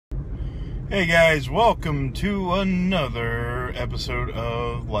Hey guys, welcome to another episode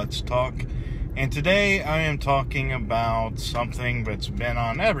of Let's Talk. And today I am talking about something that's been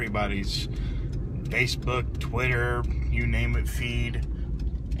on everybody's Facebook, Twitter, you name it feed.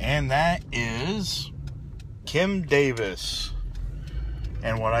 And that is Kim Davis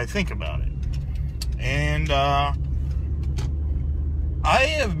and what I think about it. And I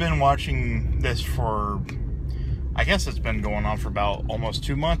have been watching this for, I guess it's been going on for about almost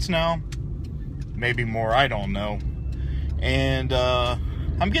 2 months now. Maybe more, I don't know. And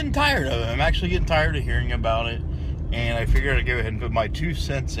I'm getting tired of it. I'm actually getting tired of hearing about it. And I figured I'd go ahead and put my 2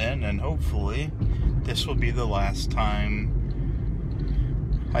 cents in. And hopefully this will be the last time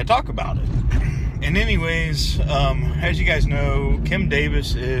I talk about it. And anyways, as you guys know, Kim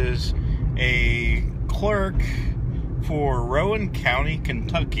Davis is a clerk for Rowan County,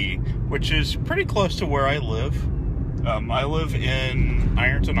 Kentucky, which is pretty close to where I live. I live in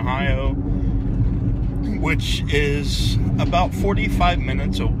Ironton, Ohio, which is about 45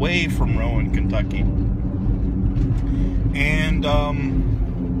 minutes away from Rowan, Kentucky. And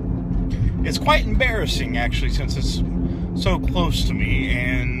it's quite embarrassing, actually, since it's so close to me.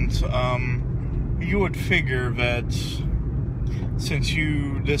 And you would figure that since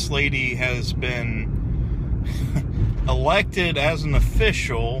this lady has been elected as an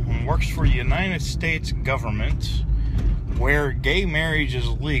official and works for the United States government, where gay marriage is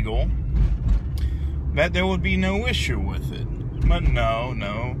legal, that there would be no issue with it. But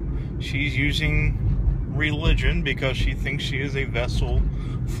no. She's using religion because she thinks she is a vessel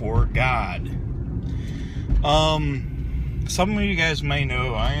for God. Some of you guys may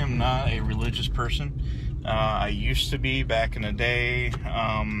know I am not a religious person. I used to be back in the day.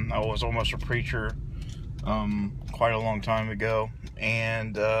 I was almost a preacher quite a long time ago.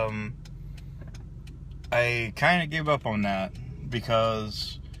 And I kind of gave up on that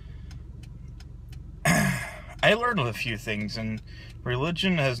because I learned a few things, and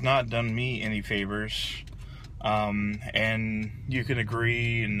religion has not done me any favors. And you can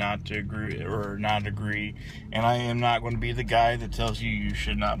agree and not to agree, or not agree. And I am not going to be the guy that tells you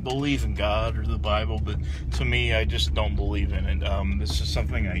should not believe in God or the Bible, but to me, I just don't believe in it. This is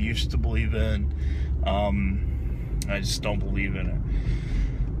something I used to believe in. I just don't believe in it.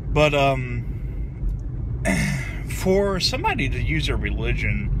 But for somebody to use their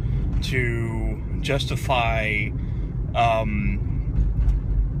religion to justify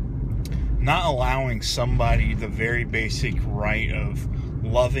not allowing somebody the very basic right of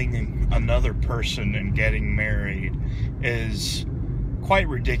loving another person and getting married is quite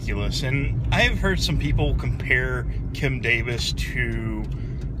ridiculous. And I've heard some people compare Kim Davis to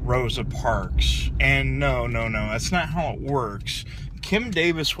Rosa Parks, and no, that's not how it works. Kim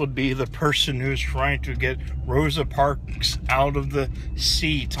Davis would be the person who's trying to get Rosa Parks out of the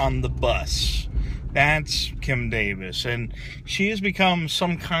seat on the bus. That's Kim Davis. And she has become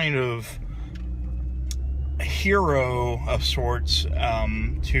some kind of hero of sorts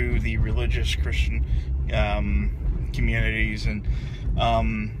to the religious Christian communities. And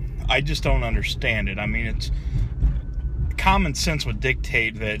I just don't understand it. I mean, it's common sense would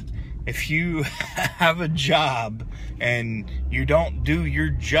dictate that if you have a job and you don't do your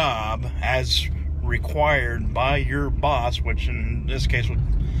job as required by your boss, which in this case would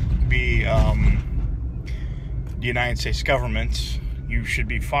be the United States government, you should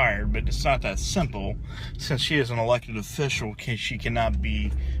be fired. But it's not that simple. Since she is an elected official, she cannot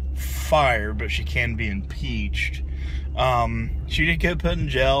be fired, but she can be impeached. She did get put in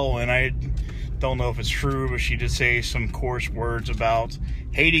jail, and I don't know if it's true, but she did say some coarse words about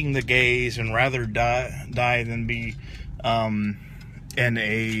hating the gays and rather die than be in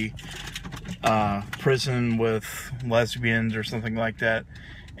a prison with lesbians or something like that.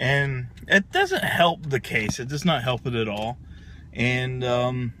 And it doesn't help the case. It does not help it at all. And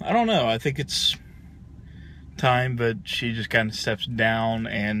I don't know. I think it's time that she just kind of steps down.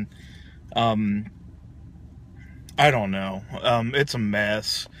 And I don't know. It's a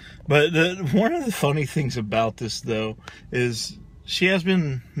mess. But one of the funny things about this, though, is she has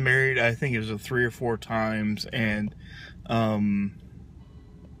been married, I think it was 3 or 4 times, and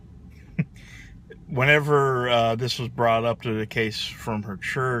whenever this was brought up to the case from her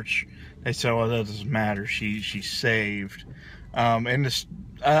church, they said, well, that doesn't matter, she's saved. And this,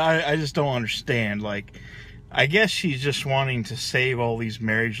 I just don't understand. Like, I guess she's just wanting to save all these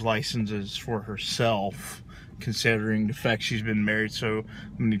marriage licenses for herself, considering the fact she's been married so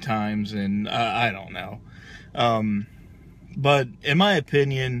many times, and I don't know. But in my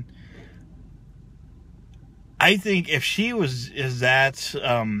opinion, I think if she is that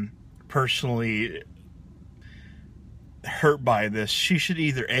personally hurt by this, she should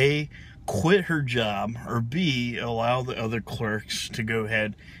either A, quit her job, or B, allow the other clerks to go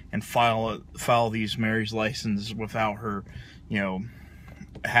ahead and file these marriage licenses without her,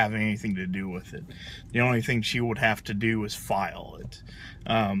 having anything to do with it. The only thing she would have to do is file it.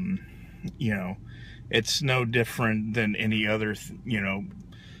 It's no different than any other,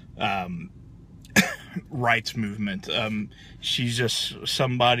 rights movement. She's just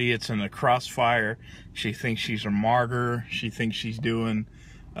somebody that's in the crossfire. She thinks she's a martyr. She thinks she's doing,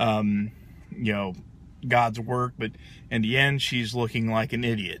 God's work, but in the end, she's looking like an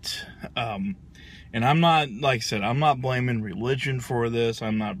idiot. And I'm not, like I said, I'm not blaming religion for this.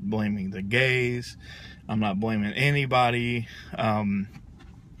 I'm not blaming the gays. I'm not blaming anybody.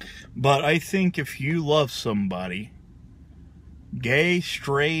 But I think if you love somebody, gay,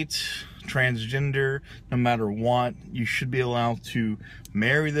 straight, transgender, no matter what, you should be allowed to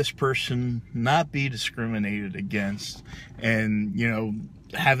marry this person, not be discriminated against, and,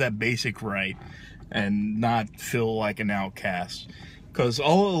 have that basic right and not feel like an outcast. Because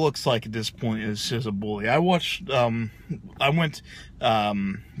all it looks like at this point is just a bully. I went down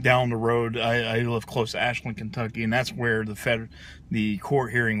the road. I live close to Ashland, Kentucky, and that's where the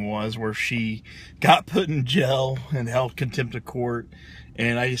court hearing was, where she got put in jail and held contempt of court.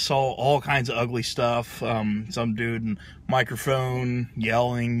 And I saw all kinds of ugly stuff. Some dude in microphone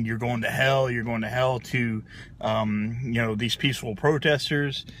yelling, "You're going to hell, you're going to hell," to, these peaceful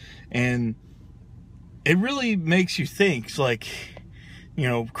protesters. And it really makes you think, it's like,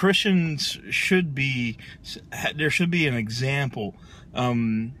 Christians there should be an example.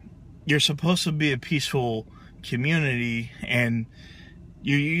 You're supposed to be a peaceful community, and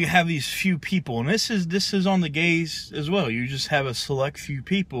you have these few people, and this is on the gays as well. You just have a select few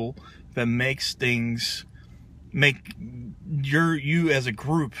people that make you as a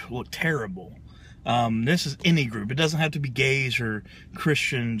group look terrible. This is any group. It doesn't have to be gays or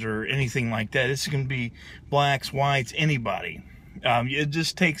Christians or anything like that. This can be blacks, whites, anybody. It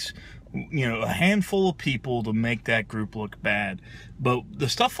just takes, a handful of people to make that group look bad. But the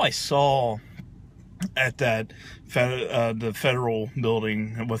stuff I saw at that the federal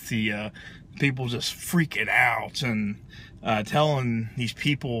building with the people just freaking out and telling these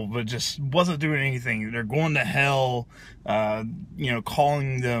people, but just wasn't doing anything. They're going to hell.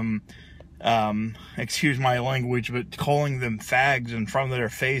 Calling them, excuse my language, but calling them fags in front of their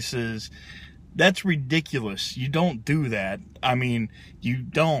faces. That's ridiculous. You don't do that. I mean, you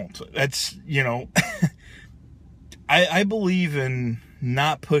don't. That's, I believe in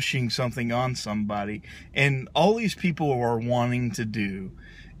not pushing something on somebody. And all these people are wanting to do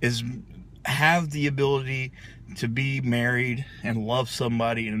is have the ability to be married and love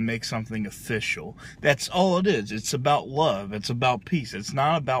somebody and make something official. That's all it is. It's about love. It's about peace. It's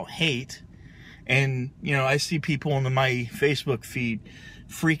not about hate. And, I see people on my Facebook feed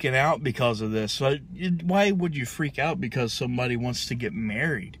freaking out because of this. So why would you freak out because somebody wants to get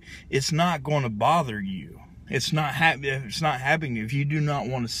married? It's not going to bother you. It's not happening. If you do not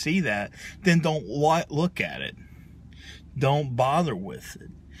want to see that, then don't look at it. Don't bother with it.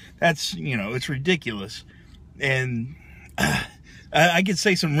 That's, it's ridiculous. And I could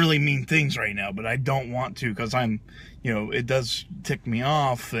say some really mean things right now, but I don't want to, because it does tick me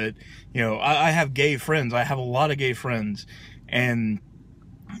off that, I have gay friends. I have a lot of gay friends, and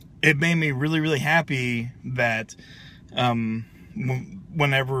it made me really, really happy that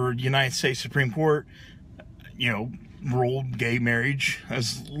whenever the United States Supreme Court, ruled gay marriage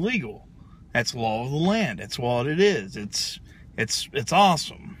as legal. That's law of the land. That's what it is. It's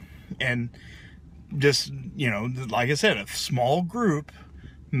awesome. And just, like I said, a small group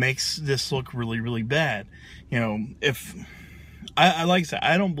makes this look really, really bad. If I like I said,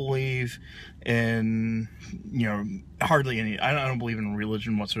 I don't believe in, hardly any. I don't believe in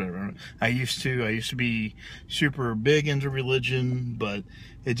religion whatsoever. I used to be super big into religion, but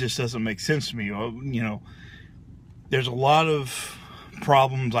it just doesn't make sense to me. There's a lot of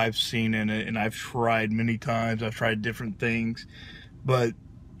problems I've seen in it, and I've tried many times. I've tried different things, but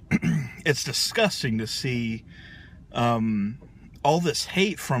it's disgusting to see all this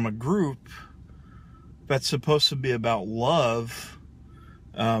hate from a group that's supposed to be about love,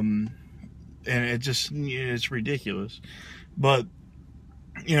 and it's ridiculous. But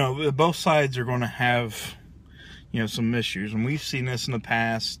both sides are going to have some issues, and we've seen this in the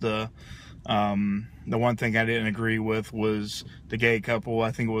past. The one thing I didn't agree with was the gay couple.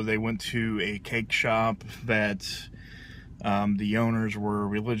 I think they went to a cake shop that the owners were a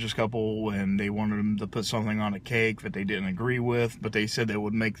religious couple, and they wanted them to put something on a cake that they didn't agree with, but they said they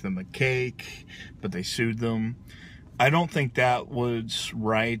would make them a cake, but they sued them. I don't think that was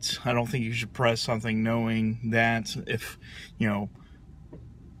right. I don't think you should press something knowing that if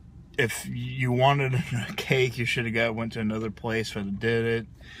if you wanted a cake, you should have went to another place that did it.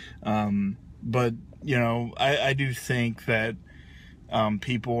 But you know, I do think that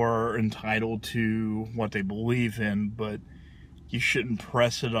people are entitled to what they believe in, but you shouldn't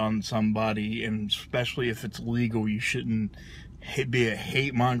press it on somebody, and especially if it's legal, you shouldn't be a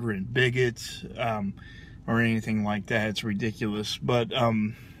hate monger and bigot or anything like that. It's ridiculous. But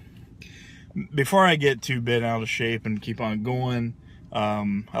before I get too bent out of shape and keep on going,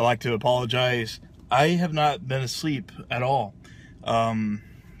 I like to apologize. I have not been asleep at all. I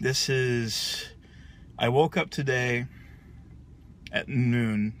woke up today at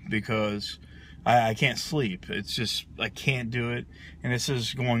noon because I can't sleep. It's just, I can't do it. And this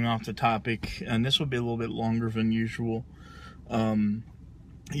is going off the topic, and this will be a little bit longer than usual.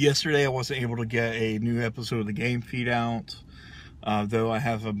 Yesterday I wasn't able to get a new episode of the game feed out. Though I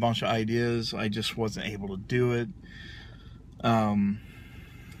have a bunch of ideas, I just wasn't able to do it. And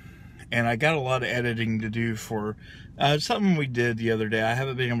I got a lot of editing to do for something we did the other day. I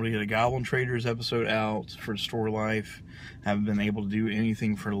haven't been able to get a Goblin Traders episode out for Store Life. I haven't been able to do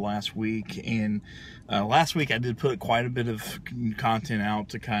anything for the last week. And last week I did put quite a bit of content out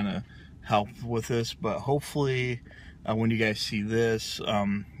to kind of help with this. But hopefully when you guys see this,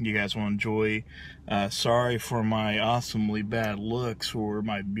 you guys will enjoy. Sorry for my awesomely bad looks or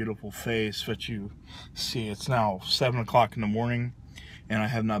my beautiful face that you see. It's now 7 o'clock in the morning, and I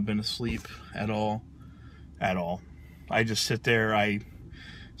have not been asleep at all. I just sit there. I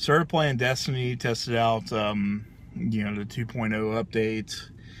started playing Destiny, tested out, you know, the 2.0 update,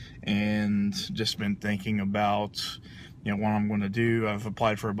 and just been thinking about, you know, what I'm going to do. I've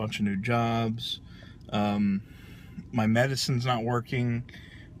applied for a bunch of new jobs. My medicine's not working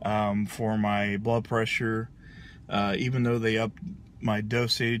for my blood pressure. Even though they upped my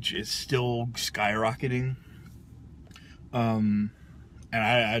dosage, it's still skyrocketing. And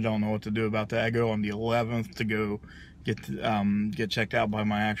I don't know what to do about that. I go on the 11th to go get checked out by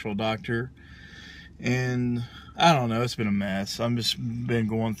my actual doctor, and I don't know. It's been a mess. I've just been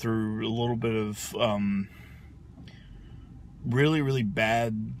going through a little bit of really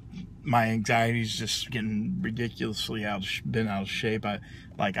bad. My anxiety's just getting ridiculously out of shape. I've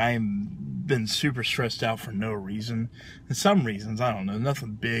been super stressed out for no reason. And some reasons, I don't know,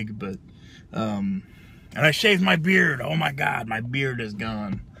 nothing big, but and I shaved my beard. Oh my God, my beard is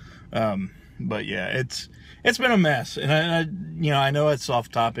gone. But yeah, it's been a mess. And I you know, I know it's off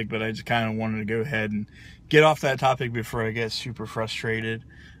topic, but I just kind of wanted to go ahead and get off that topic before I get super frustrated.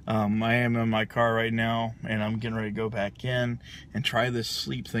 I am in my car right now, and I'm getting ready to go back in and try this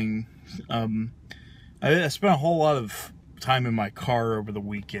sleep thing. I spent a whole lot of time in my car over the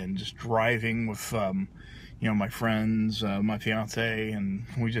weekend, just driving with, you know, my friends, my fiance, and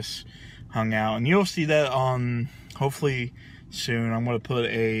we just hung out. And you'll see that on, hopefully soon, I'm going to put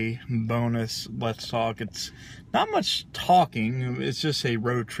a bonus Let's Talk. It's not much talking, it's just a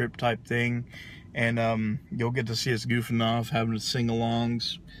road trip type thing. And you'll get to see us goofing off, having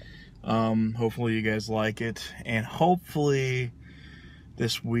sing-alongs. Hopefully you guys like it. And hopefully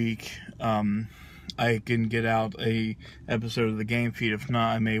this week I can get out a episode of the game feed. If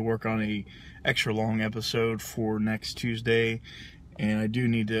not, I may work on a extra long episode for next Tuesday. And I do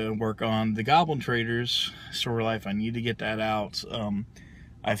need to work on the Goblin Traders Store Life. I need to get that out.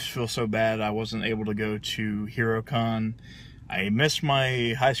 I feel so bad I wasn't able to go to HeroCon. I missed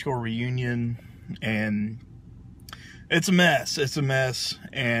my high school reunion, and it's a mess. It's a mess,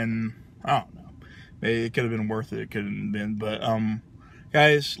 and I don't know. Maybe it could have been worth it. It could have been, but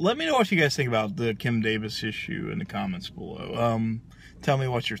guys, let me know what you guys think about the Kim Davis issue in the comments below. Tell me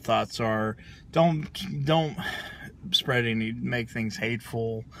what your thoughts are. Don't spread any, make things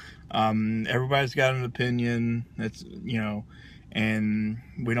hateful. Everybody's got an opinion. It's, you know, and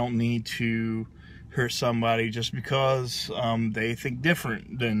we don't need to hurt somebody just because they think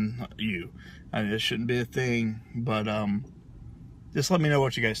different than you. I mean, this shouldn't be a thing, but just let me know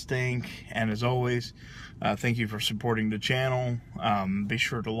what you guys think. And as always, thank you for supporting the channel. Be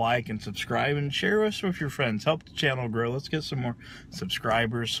sure to like and subscribe and share us with your friends. Help the channel grow. Let's get some more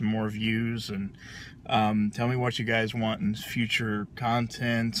subscribers, some more views, and tell me what you guys want in future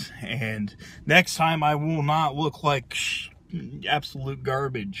content. And next time I will not look like absolute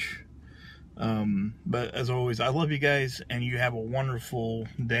garbage. But as always, I love you guys, and you have a wonderful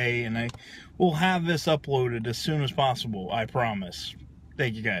day, and I will have this uploaded as soon as possible, I promise.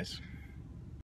 Thank you guys.